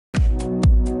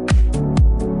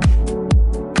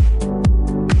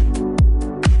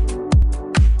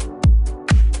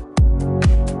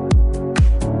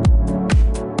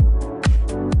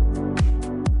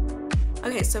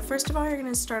first of all, you're going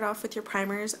to start off with your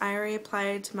primers. I already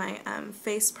applied my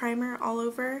face primer all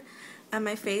over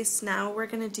my face. Now we're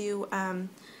going to do an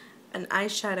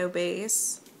eyeshadow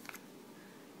base.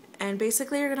 And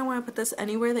basically you're going to want to put this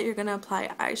anywhere that you're going to apply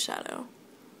eyeshadow.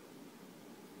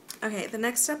 Okay, the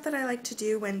next step that I like to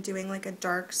do when doing like a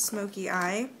dark smoky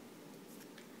eye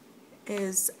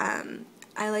is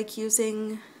I like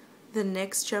using the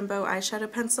NYX Jumbo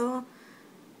eyeshadow pencil.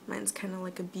 Mine's kind of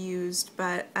like abused,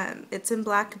 but it's in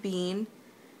Black Bean.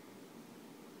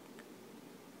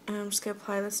 And I'm just going to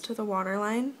apply this to the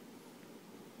waterline.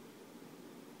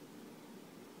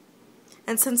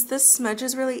 And since this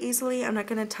smudges really easily, I'm not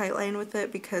going to tightline with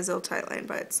it because it'll tightline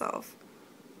by itself.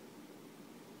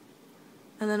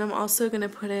 And then I'm also going to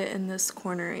put it in this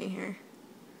corner right here,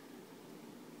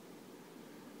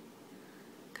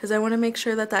 because I want to make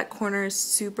sure that that corner is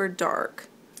super dark.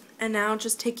 And now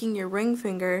just taking your ring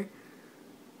finger,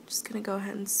 just going to go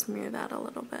ahead and smear that a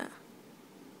little bit.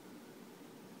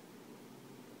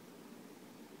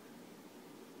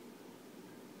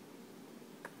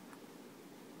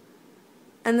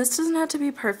 And this doesn't have to be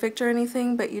perfect or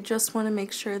anything, but you just want to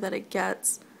make sure that it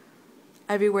gets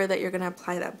everywhere that you're going to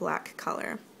apply that black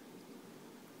color.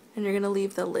 And you're going to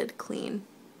leave the lid clean.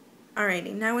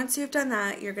 Alrighty, now once you've done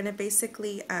that, you're going to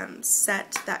basically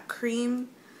set that cream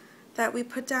that we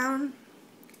put down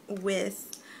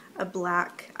with a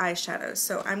black eyeshadow.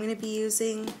 So I'm going to be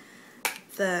using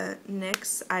the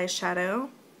NYX eyeshadow,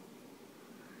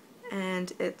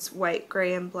 and it's white,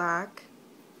 gray, and black.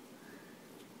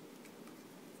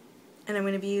 And I'm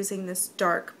going to be using this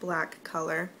dark black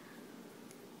color.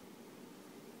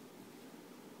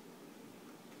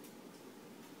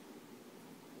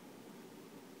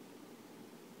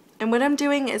 And what I'm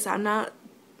doing is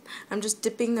I'm just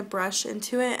dipping the brush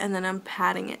into it and then I'm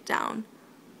patting it down,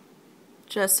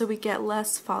 just so we get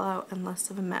less fallout and less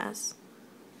of a mess.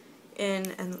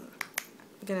 And I'm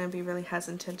going to be really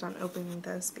hesitant on opening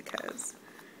this because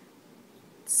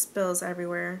it spills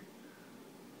everywhere.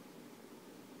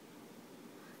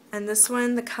 And this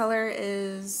one, the color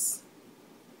is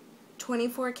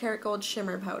 24 karat gold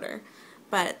shimmer powder.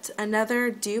 But another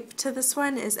dupe to this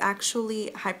one is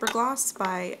actually Hypergloss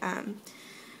by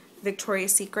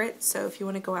Victoria's Secret. So if you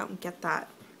want to go out and get that,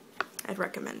 I'd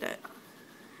recommend it.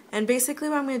 And basically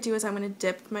what I'm going to do is I'm going to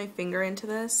dip my finger into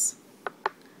this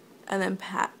and then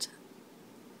pat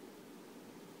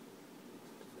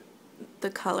the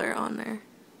color on there.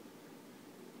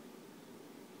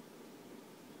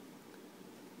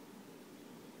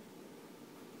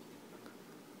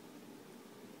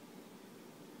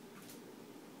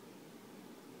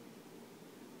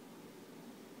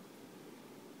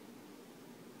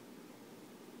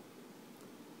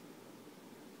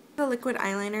 The liquid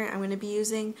eyeliner, I'm going to be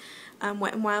using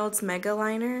Wet n Wild's Mega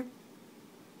Liner,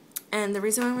 and the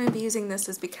reason I'm going to be using this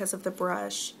is because of the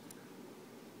brush,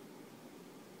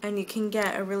 and you can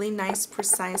get a really nice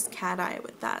precise cat eye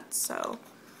with that, so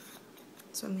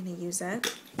I'm going to use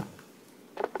it.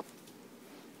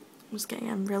 I'm just getting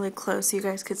them really close so you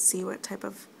guys could see what type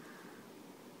of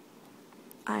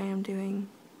eye I'm doing.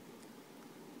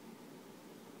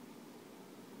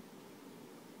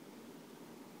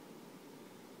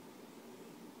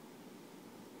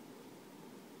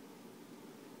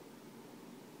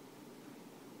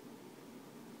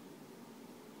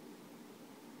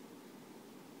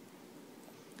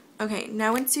 Okay,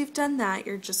 now once you've done that,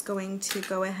 you're just going to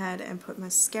go ahead and put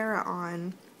mascara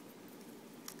on.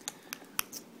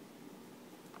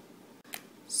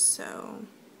 So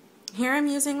here I'm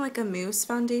using like a mousse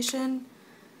foundation,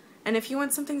 and if you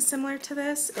want something similar to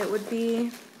this, it would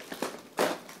be,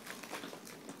 I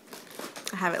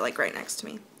have it like right next to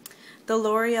me, the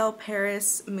L'Oreal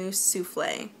Paris Mousse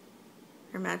Souffle,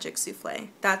 or Magic Souffle.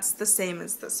 That's the same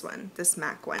as this one, this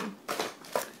MAC one.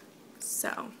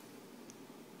 So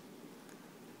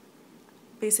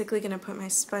basically going to put my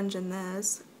sponge in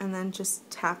this and then just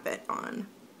tap it on.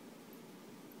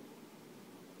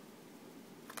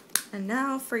 And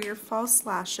now for your false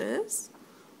lashes.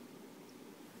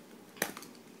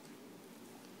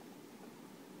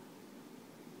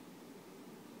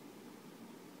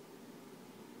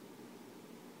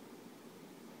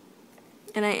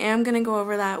 And I am going to go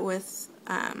over that with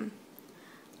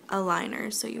a liner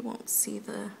so you won't see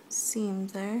the seam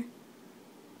there.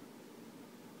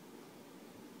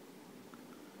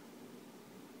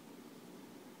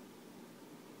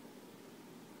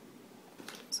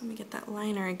 So let me get that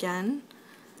liner again,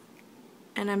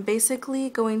 and I'm basically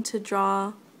going to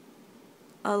draw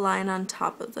a line on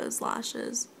top of those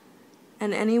lashes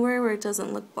and anywhere where it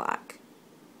doesn't look black,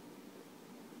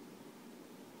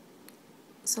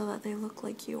 so that they look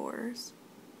like yours.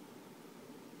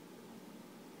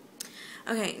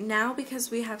 Okay, now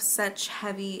because we have such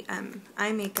heavy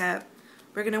eye makeup,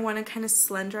 we're going to want to kind of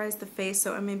slenderize the face,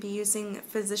 so I'm going to be using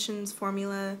Physicians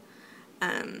Formula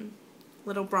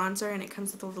little bronzer, and it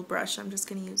comes with a little brush. I'm just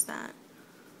going to use that.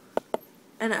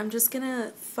 And I'm just going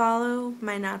to follow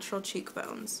my natural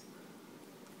cheekbones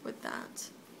with that.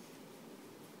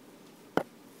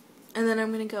 And then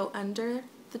I'm going to go under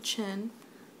the chin,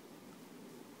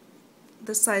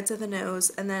 the sides of the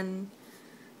nose, and then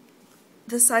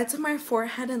the sides of my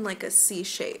forehead in like a C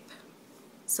shape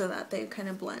so that they kind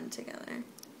of blend together.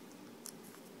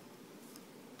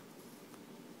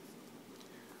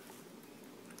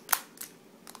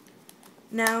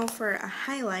 Now for a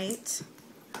highlight,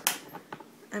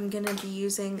 I'm going to be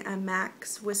using a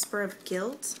MAC's Whisper of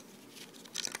Guilt,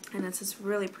 and it's this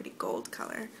really pretty gold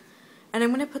color. And I'm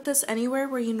going to put this anywhere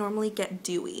where you normally get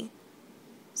dewy.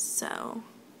 So,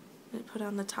 I'm going to put it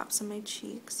on the tops of my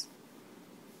cheeks.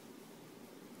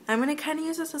 I'm going to kind of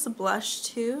use this as a blush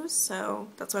too, so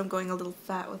that's why I'm going a little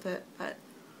fat with it, but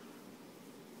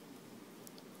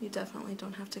you definitely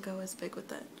don't have to go as big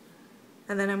with it.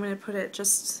 And then I'm going to put it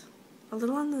just a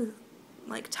little on the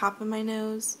top of my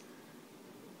nose,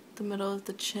 the middle of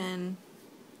the chin,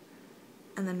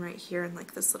 and then right here in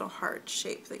like this little heart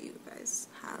shape that you guys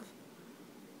have.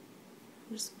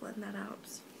 Just blend that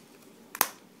out.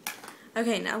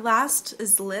 Okay, now last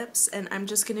is lips, and I'm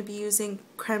just going to be using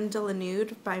Creme de la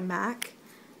Nude by MAC.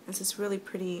 It's this really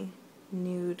pretty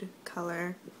nude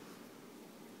color.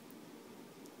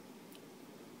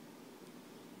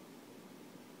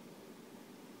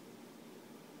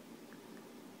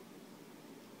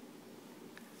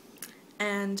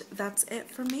 And that's it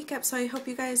for makeup. So I hope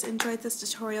you guys enjoyed this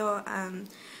tutorial.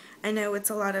 I know it's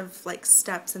a lot of like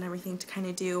steps and everything to kind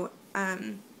of do.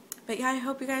 But yeah, I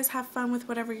hope you guys have fun with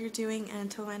whatever you're doing, and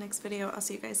until my next video, I'll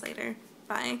see you guys later.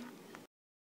 Bye.